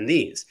advanced than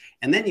these.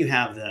 And then you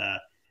have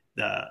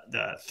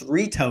the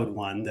three-toed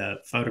one, the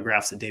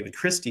photographs that David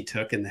Christie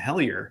took in the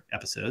Hellier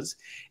episodes,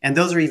 and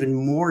those are even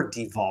more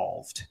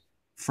devolved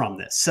from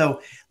this.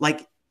 So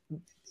like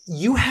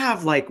you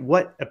have like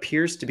what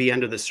appears to be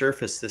under the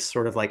surface, this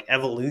sort of like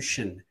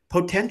evolution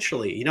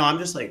potentially. I'm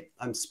just like,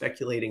 I'm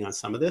speculating on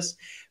some of this,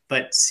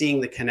 but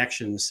seeing the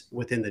connections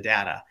within the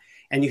data.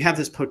 And you have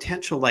this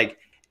potential like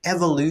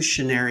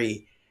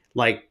evolutionary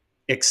like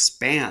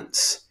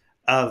expanse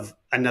of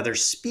another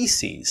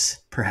species,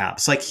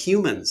 perhaps like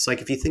humans.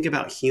 Like if you think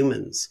about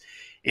humans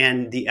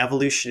and the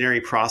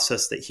evolutionary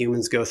process that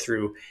humans go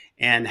through,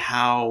 and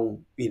how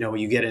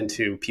you get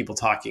into people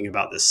talking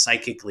about this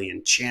psychically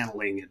and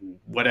channeling and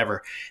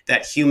whatever,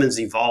 that humans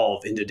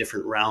evolve into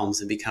different realms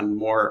and become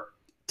more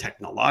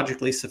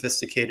technologically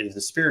sophisticated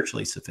and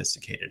spiritually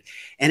sophisticated.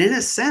 And in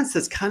a sense,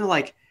 that's kind of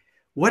like,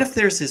 what if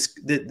there's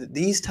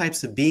these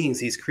types of beings,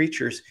 these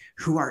creatures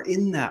who are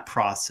in that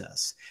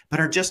process, but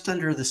are just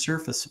under the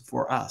surface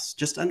for us,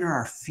 just under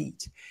our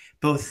feet,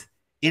 both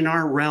in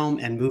our realm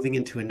and moving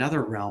into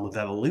another realm of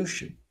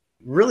evolution?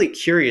 Really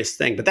curious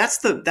thing. But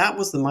that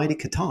was the mighty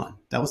Cthon.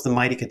 That was the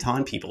mighty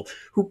Cthon people,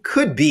 who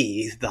could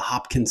be the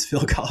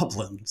Hopkinsville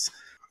goblins.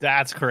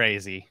 That's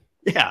crazy.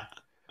 Yeah.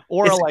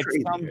 Or It's like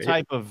crazy, some right?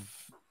 type of,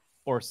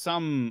 or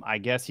some, I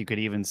guess you could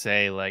even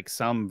say like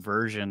some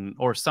version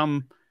or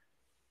some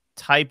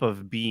type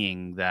of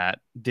being that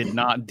did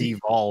not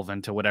devolve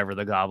into whatever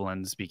the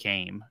goblins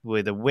became.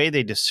 With the way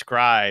they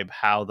describe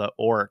how the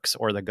orcs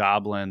or the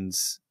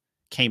goblins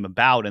came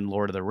about in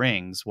Lord of the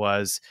Rings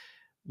was,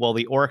 well,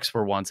 the orcs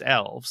were once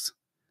elves,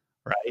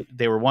 right?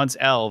 They were once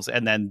elves,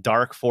 and then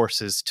dark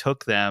forces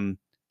took them,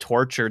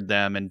 tortured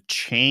them, and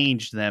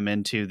changed them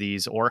into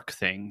these orc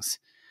things,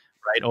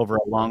 right? Over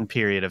a long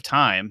period of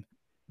time.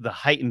 The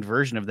heightened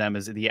version of them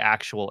is the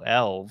actual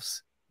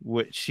elves,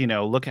 which,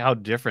 look how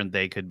different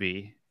they could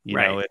be.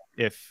 Right.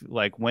 If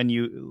like when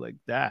you like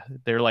that,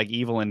 they're like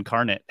evil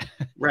incarnate.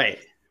 Right.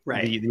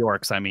 Right. The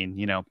orcs, I mean,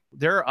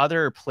 there are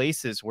other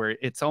places where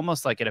it's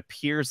almost like it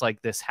appears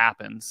like this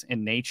happens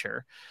in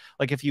nature.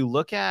 Like if you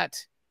look at,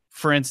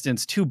 for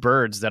instance, two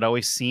birds that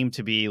always seem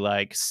to be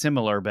like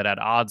similar but at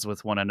odds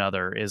with one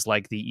another is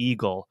like the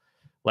eagle,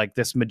 like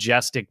this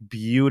majestic,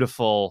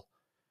 beautiful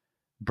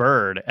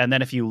bird. And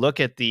then if you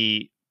look at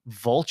the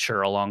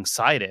vulture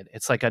alongside it,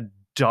 it's like a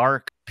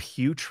dark,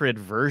 putrid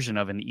version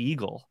of an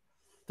eagle.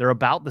 They're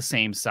about the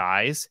same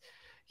size,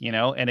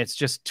 and it's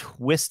just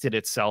twisted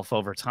itself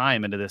over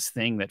time into this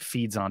thing that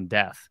feeds on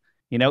death.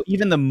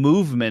 Even the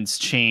movements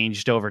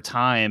changed over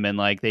time, and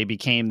like they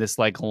became this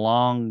like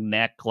long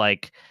neck,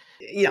 like.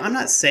 Yeah, I'm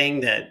not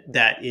saying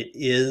that it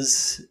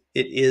is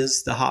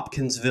the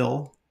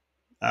Hopkinsville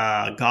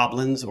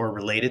goblins or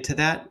related to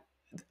that.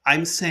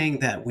 I'm saying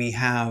that we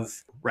have,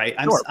 right.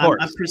 Sure, of I'm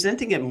course.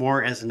 presenting it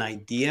more as an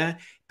idea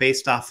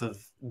based off of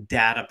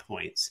data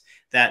points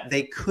that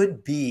they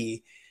could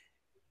be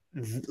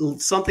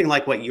something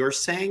like what you're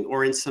saying,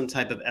 or in some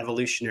type of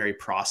evolutionary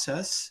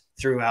process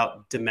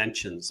throughout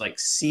dimensions, like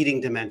seeding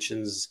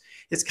dimensions.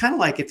 It's kind of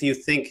like if you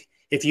think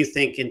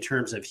in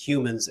terms of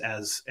humans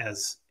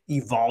as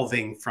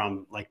evolving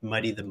from like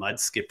Muddy the Mud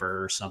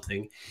Skipper or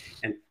something,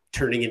 and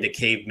turning into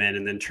cavemen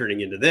and then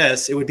turning into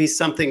this, it would be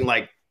something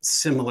like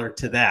similar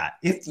to that,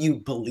 if you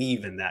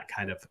believe in that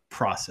kind of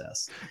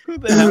process. Who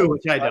the hell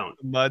Which I don't.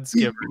 Mud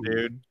Skipper,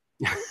 dude?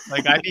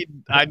 Like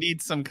I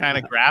need some kind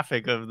of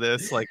graphic of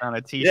this, like on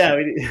a t-shirt.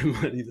 Yeah,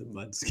 Muddy the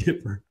Mud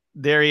Skipper.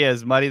 There he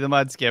is, Muddy the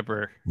Mud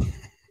Skipper.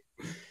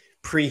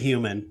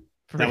 Pre-human.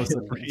 That was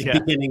the Yeah.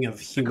 beginning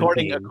of human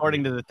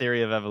according to the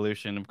theory of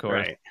evolution, of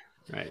course.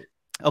 Right.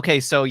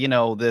 Okay, so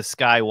this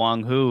guy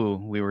Wang Hu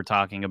we were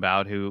talking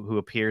about, who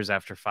appears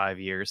after 5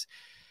 years,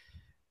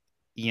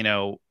 he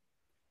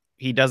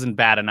doesn't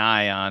bat an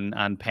eye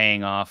on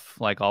paying off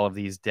like all of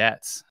these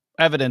debts.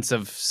 Evidence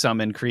of some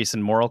increase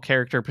in moral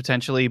character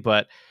potentially,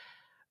 but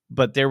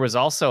there was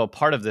also a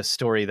part of this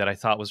story that I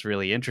thought was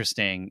really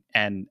interesting,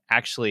 and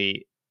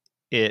actually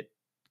it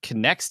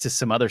connects to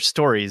some other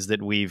stories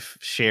that we've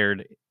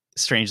shared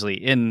strangely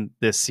in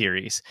this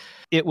series.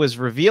 It was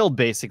revealed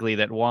basically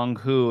that Wang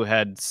Hu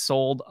had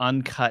sold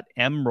uncut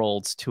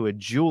emeralds to a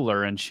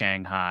jeweler in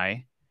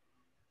Shanghai,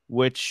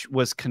 which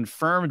was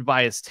confirmed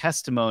by his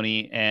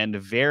testimony and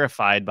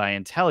verified by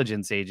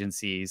intelligence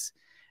agencies.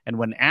 And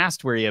when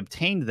asked where he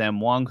obtained them,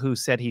 Wang Hu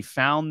said he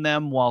found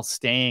them while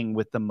staying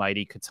with the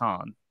mighty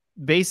Kton.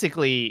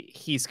 Basically,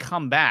 he's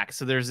come back.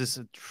 So there's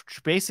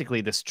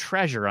basically this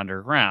treasure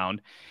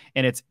underground,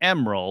 and it's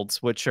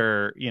emeralds, which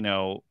are,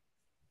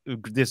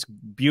 this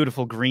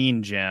beautiful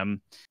green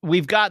gem.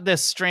 We've got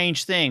this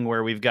strange thing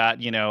where we've got,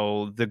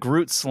 the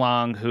Groot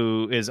Slong,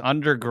 who is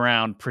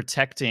underground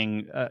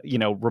protecting,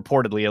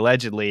 reportedly,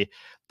 allegedly,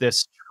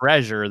 this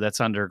treasure that's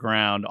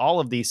underground. All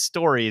of these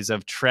stories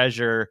of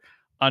treasure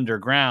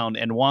underground,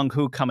 and Wang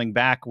Hu coming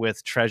back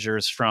with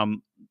treasures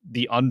from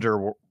the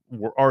under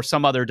or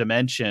some other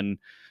dimension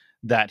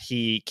that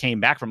he came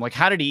back from. Like,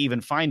 how did he even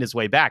find his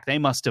way back? They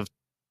must have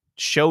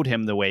showed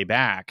him the way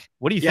back.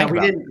 What do you think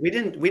about we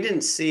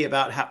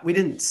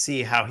didn't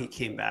see how he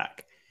came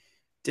back.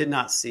 Did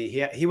not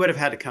see. He would have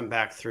had to come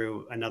back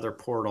through another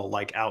portal,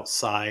 like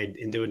outside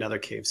into another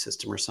cave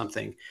system or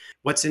something.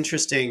 What's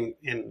interesting,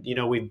 and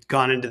we've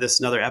gone into this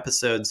in other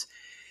episodes,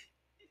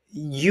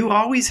 you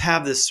always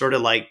have this sort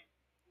of like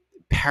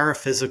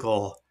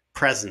paraphysical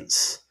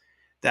presence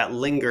that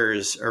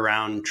lingers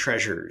around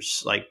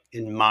treasures, like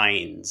in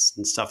mines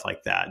and stuff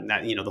like that. And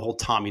that, the whole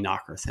Tommy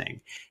Knocker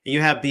thing. And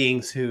you have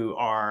beings who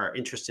are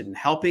interested in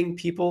helping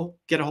people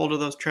get a hold of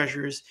those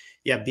treasures.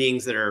 You have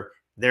beings that are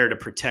there to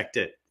protect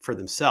it for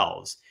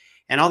themselves.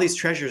 And all these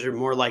treasures are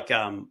more like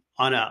on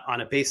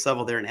a base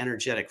level, they're an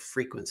energetic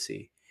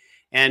frequency.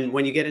 And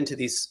when you get into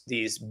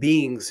these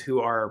beings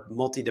who are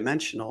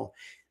multidimensional,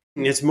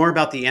 it's more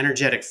about the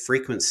energetic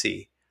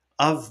frequency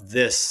of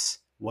this,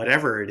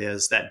 whatever it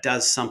is, that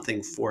does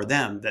something for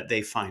them that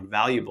they find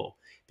valuable,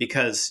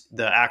 because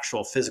the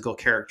actual physical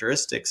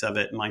characteristics of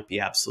it might be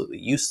absolutely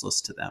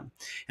useless to them.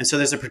 And so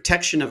there's a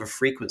protection of a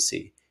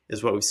frequency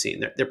is what we've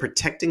seen. They're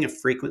protecting a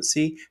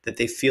frequency that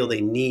they feel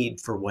they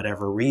need for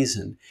whatever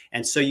reason.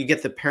 And so you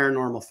get the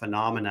paranormal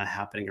phenomena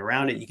happening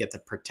around it. You get the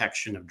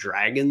protection of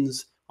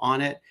dragons on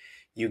it.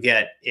 You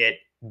get it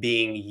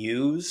being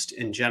used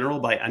in general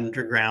by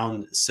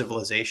underground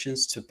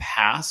civilizations to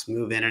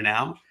move in and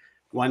out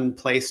one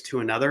place to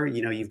another.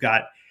 You've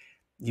got,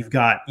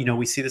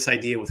 we see this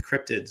idea with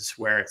cryptids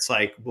where it's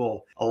like,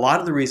 well, a lot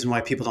of the reason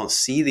why people don't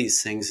see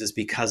these things is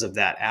because of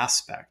that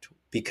aspect,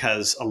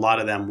 because a lot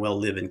of them will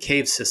live in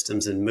cave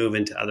systems and move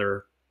into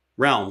other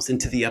realms,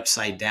 into the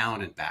upside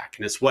down and back.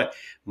 And it's what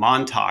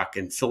Montauk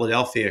and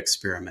Philadelphia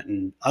experiment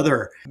and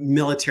other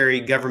military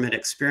government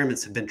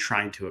experiments have been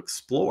trying to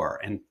explore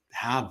and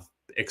have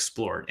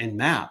explored and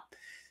map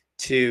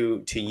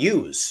to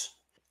use.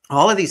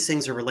 All of these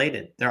things are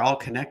related. They're all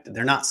connected.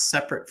 They're not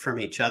separate from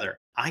each other.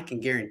 I can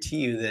guarantee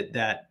you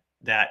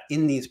that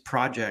in these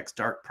projects,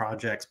 dark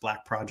projects,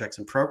 black projects,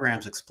 and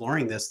programs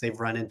exploring this, they've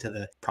run into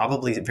the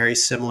probably very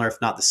similar, if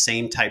not the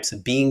same types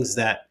of beings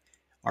that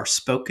are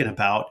spoken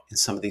about in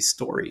some of these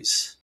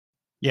stories.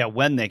 Yeah,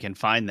 when they can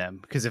find them.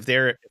 Because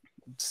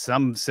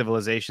some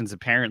civilizations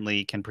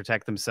apparently can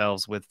protect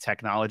themselves with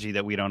technology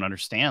that we don't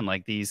understand,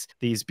 like these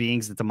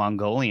beings that the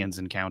Mongolians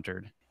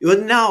encountered. Well,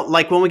 now,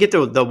 like when we get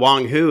to the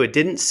Wang Hu, it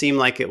didn't seem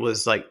like it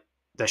was like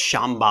the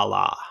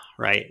Shambhala,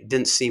 right? It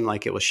didn't seem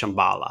like it was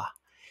Shambhala.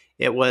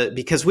 It was,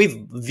 because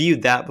we've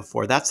viewed that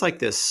before. That's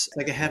like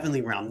a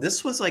heavenly realm.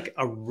 This was like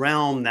a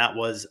realm that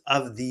was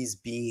of these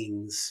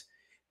beings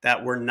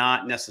that were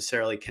not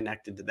necessarily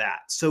connected to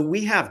that. So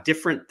we have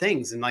different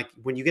things. And like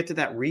when you get to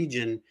that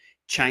region,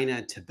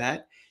 China,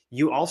 Tibet,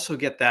 you also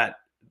get that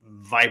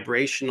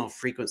vibrational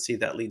frequency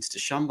that leads to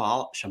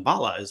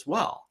Shambhala as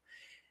well.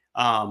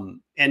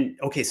 And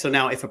okay, so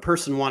now if a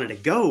person wanted to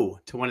go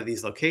to one of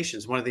these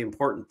locations, one of the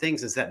important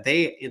things is that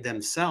they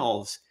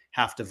themselves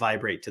have to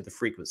vibrate to the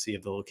frequency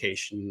of the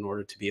location in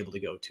order to be able to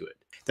go to it.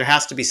 There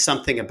has to be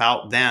something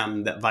about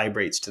them that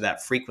vibrates to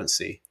that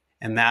frequency.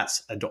 And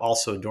that's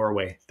also a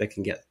doorway that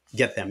can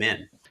get them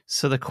in.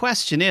 So the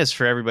question is,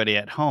 for everybody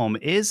at home,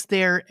 is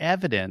there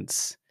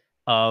evidence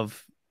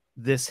of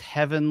this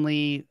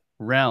heavenly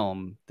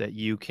realm that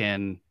you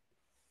can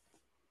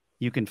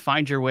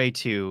find your way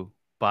to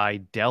by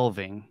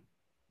delving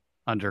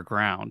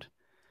underground?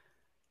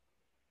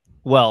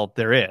 Well,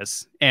 there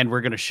is, and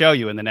we're going to show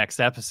you in the next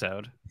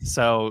episode.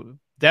 So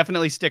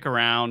definitely stick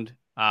around.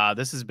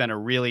 This has been a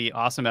really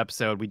awesome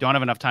episode. We don't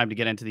have enough time to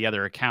get into the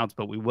other accounts,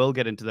 but we will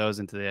get into those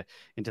into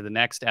the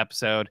next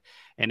episode,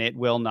 and it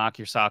will knock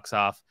your socks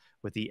off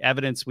with the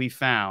evidence we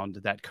found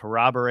that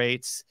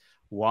corroborates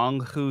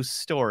Wang Hu's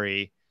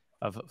story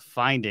of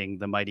finding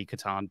the mighty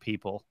Khton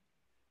people.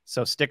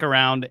 So stick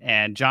around.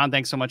 And John,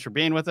 thanks so much for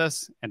being with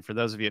us. And for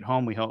those of you at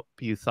home, we hope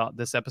you thought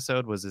this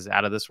episode was as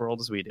out of this world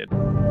as we did.